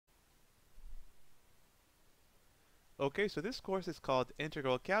Okay, so this course is called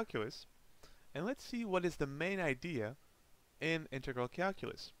Integral Calculus, and let's see what is the main idea in integral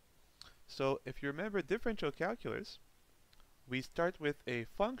calculus. So if you remember differential calculus, we start with a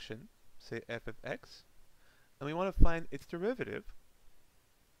function, say f of x, and we want to find its derivative,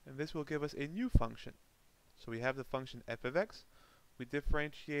 and this will give us a new function. So we have the function f of x, we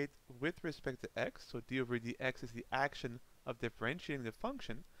differentiate with respect to x, so d over dx is the action of differentiating the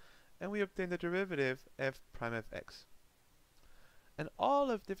function, and we obtain the derivative f prime of x. And all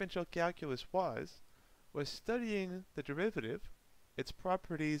of differential calculus was studying the derivative, its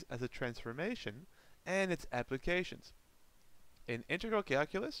properties as a transformation, and its applications. In integral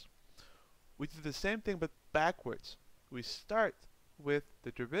calculus, we do the same thing but backwards. We start with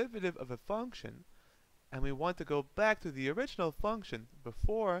the derivative of a function, and we want to go back to the original function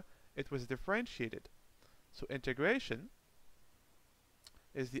before it was differentiated. So integration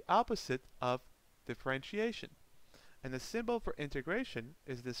is the opposite of differentiation. And the symbol for integration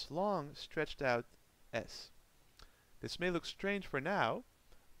is this long stretched out s. This may look strange for now,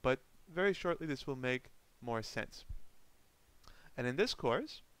 but very shortly this will make more sense. And in this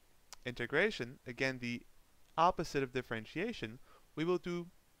course, integration, again the opposite of differentiation, we will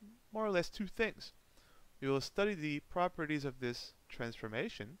do more or less two things. We will study the properties of this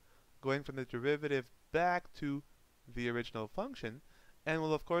transformation, going from the derivative back to the original function, and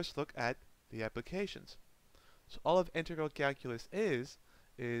we'll of course look at the applications. So all of integral calculus is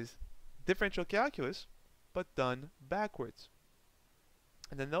differential calculus, but done backwards.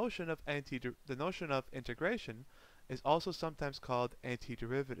 And the notion of integration is also sometimes called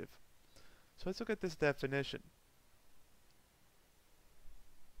antiderivative. So let's look at this definition.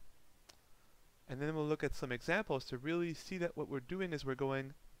 And then we'll look at some examples to really see that what we're doing is we're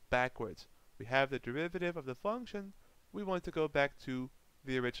going backwards. We have the derivative of the function, we want to go back to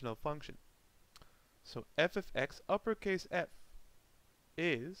the original function. So f of x, uppercase f,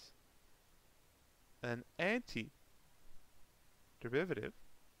 is an antiderivative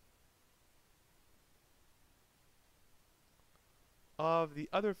of the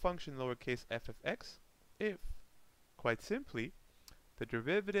other function lowercase f of x if, quite simply, the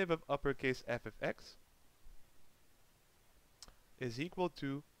derivative of uppercase f of x is equal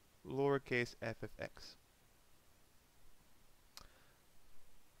to lowercase f of x.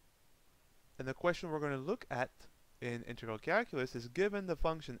 And the question we're going to look at in integral calculus is, given the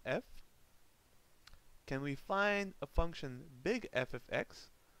function f, can we find a function big F of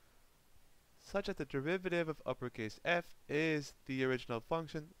x such that the derivative of uppercase f is the original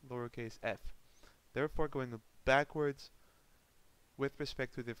function lowercase f, therefore going backwards with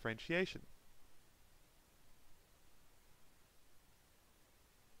respect to differentiation.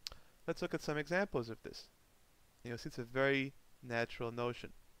 Let's look at some examples of this. You'll see it's a very natural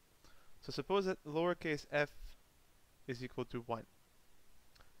notion. So suppose that lowercase f is equal to 1.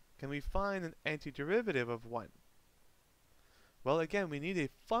 Can we find an antiderivative of 1? Well, again, we need a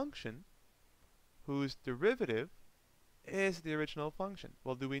function whose derivative is the original function.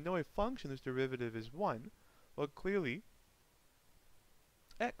 Well, do we know a function whose derivative is 1? Well, clearly,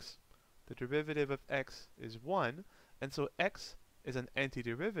 x. The derivative of x is 1, and so x is an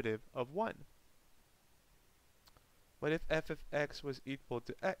antiderivative of 1. What if f of x was equal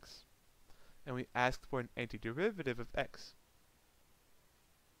to x, and we asked for an antiderivative of x?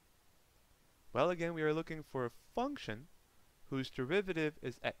 Well, again, we are looking for a function whose derivative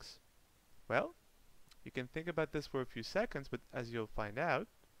is x. Well, you can think about this for a few seconds, but as you'll find out,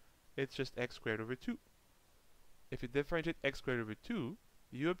 it's just x squared over 2. If you differentiate x squared over 2,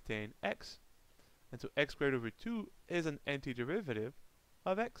 you obtain x. And so x squared over 2 is an antiderivative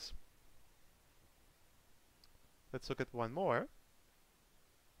of x. Let's look at one more.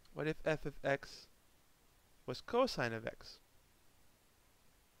 What if f of x was cosine of x?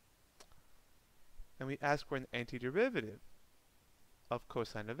 And we ask for an antiderivative of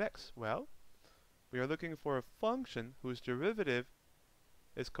cosine of x. Well, we are looking for a function whose derivative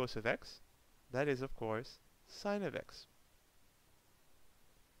is cos of x. That is, of course, sine of x,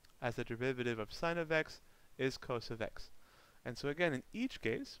 as the derivative of sine of x is cos of x. And so again, in each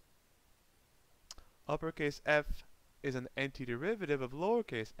case, uppercase f is an antiderivative of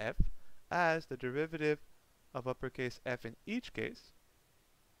lowercase f, as the derivative of uppercase f in each case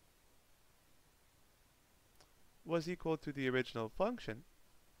was equal to the original function,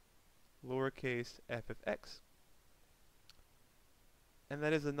 lowercase f of x. And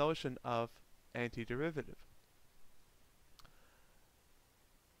that is the notion of antiderivative.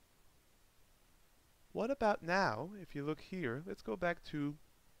 What about now, if you look here, let's go back to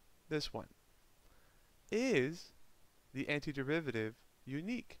this one. Is the antiderivative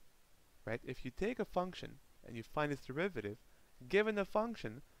unique? Right? If you take a function and you find its derivative, given the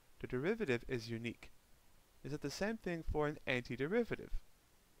function, the derivative is unique. Is it the same thing for an antiderivative?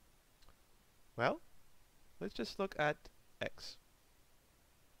 Well, let's just look at x.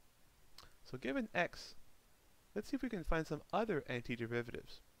 So given x, let's see if we can find some other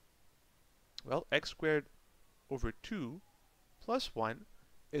antiderivatives. Well, x squared over 2 plus 1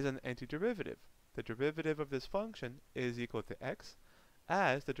 is an antiderivative. The derivative of this function is equal to x,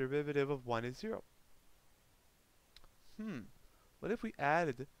 as the derivative of 1 is 0. What if we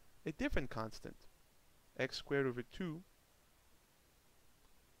added a different constant? X squared over 2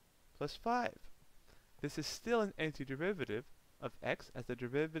 plus 5. This is still an antiderivative of x, as the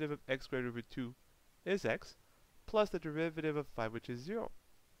derivative of x squared over 2 is x, plus the derivative of 5, which is 0.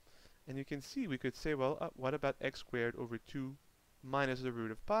 And you can see we could say, well, what about x squared over 2 minus the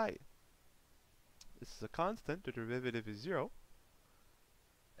root of pi? This is a constant, the derivative is 0.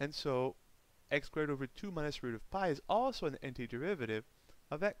 And so x squared over 2 minus root of pi is also an antiderivative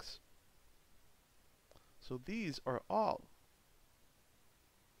of x. So these are all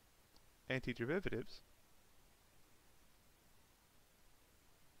antiderivatives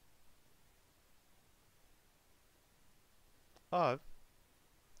of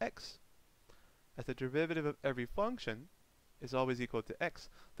x. As the derivative of every function is always equal to x,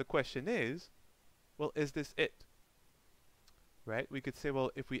 the question is, well, is this it? Right? We could say,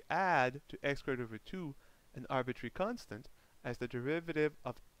 well, if we add to x squared over 2 an arbitrary constant, as the derivative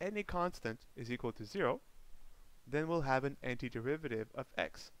of any constant is equal to 0, then we'll have an antiderivative of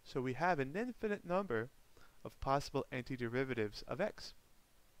x. So we have an infinite number of possible antiderivatives of x.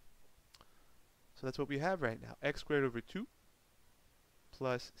 So that's what we have right now. X squared over 2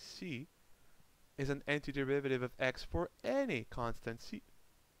 plus c is an antiderivative of x for any constant c.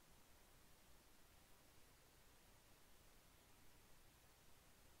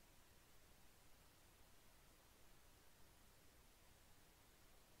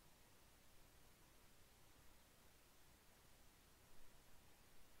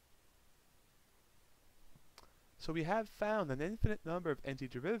 So we have found an infinite number of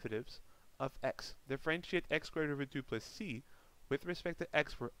antiderivatives of x. Differentiate x squared over 2 plus c with respect to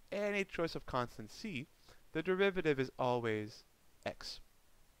x for any choice of constant c. The derivative is always x.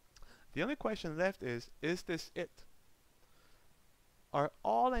 The only question left is this it? Are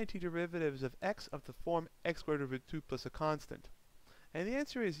all antiderivatives of x of the form x squared over 2 plus a constant? And the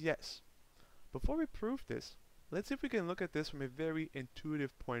answer is yes. Before we prove this, let's see if we can look at this from a very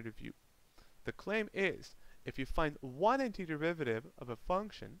intuitive point of view. The claim is, if you find one antiderivative of a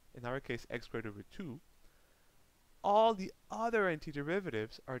function, in our case x squared over 2, all the other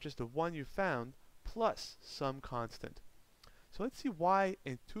antiderivatives are just the one you found plus some constant. So let's see why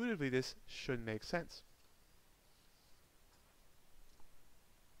intuitively this should make sense.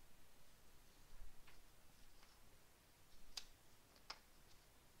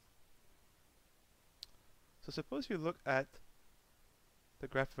 So suppose you look at the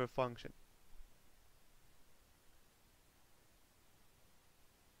graph of a function.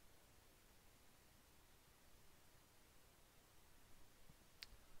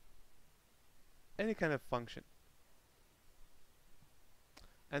 Any kind of function.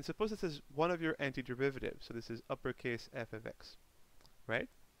 And suppose this is one of your antiderivatives, so this is uppercase f of x, right?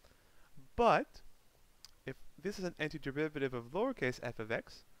 But if this is an antiderivative of lowercase f of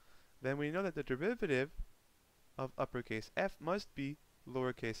x, then we know that the derivative of uppercase f must be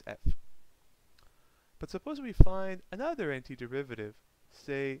lowercase f. But suppose we find another antiderivative,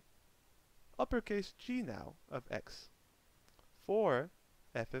 say uppercase g now of x, for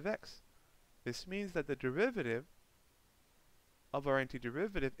f of x. This means that the derivative of our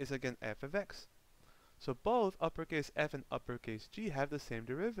antiderivative is again f of x. So both uppercase f and uppercase g have the same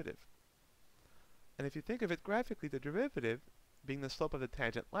derivative. And if you think of it graphically, the derivative, being the slope of the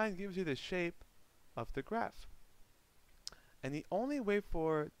tangent line, gives you the shape of the graph. And the only way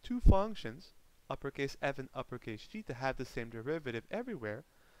for two functions, uppercase f and uppercase g, to have the same derivative everywhere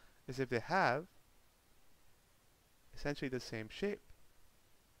is if they have essentially the same shape.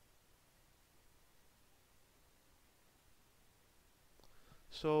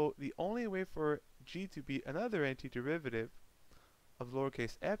 So the only way for g to be another antiderivative of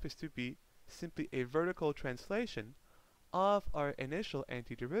lowercase f is to be simply a vertical translation of our initial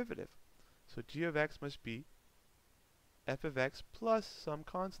antiderivative. So g of x must be f of x plus some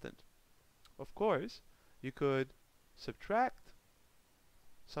constant. Of course, you could subtract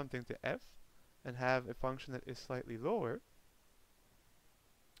something to f and have a function that is slightly lower,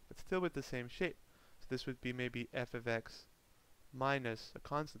 but still with the same shape. So this would be maybe f of x minus a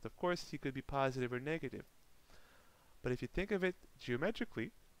constant. Of course, c could be positive or negative. But if you think of it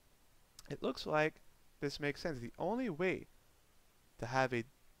geometrically, it looks like this makes sense. The only way to have a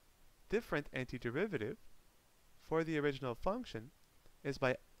different antiderivative for the original function is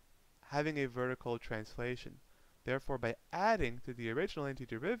by having a vertical translation. Therefore, by adding to the original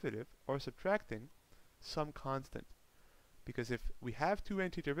antiderivative or subtracting some constant. Because if we have two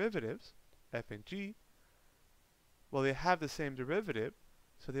antiderivatives, f and g, well, they have the same derivative,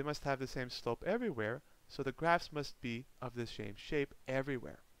 so they must have the same slope everywhere, so the graphs must be of the same shape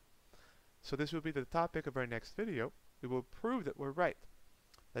everywhere. So this will be the topic of our next video. We will prove that we're right,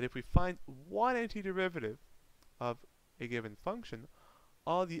 that if we find one antiderivative of a given function,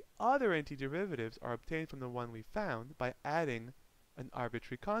 all the other antiderivatives are obtained from the one we found by adding an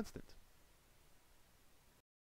arbitrary constant.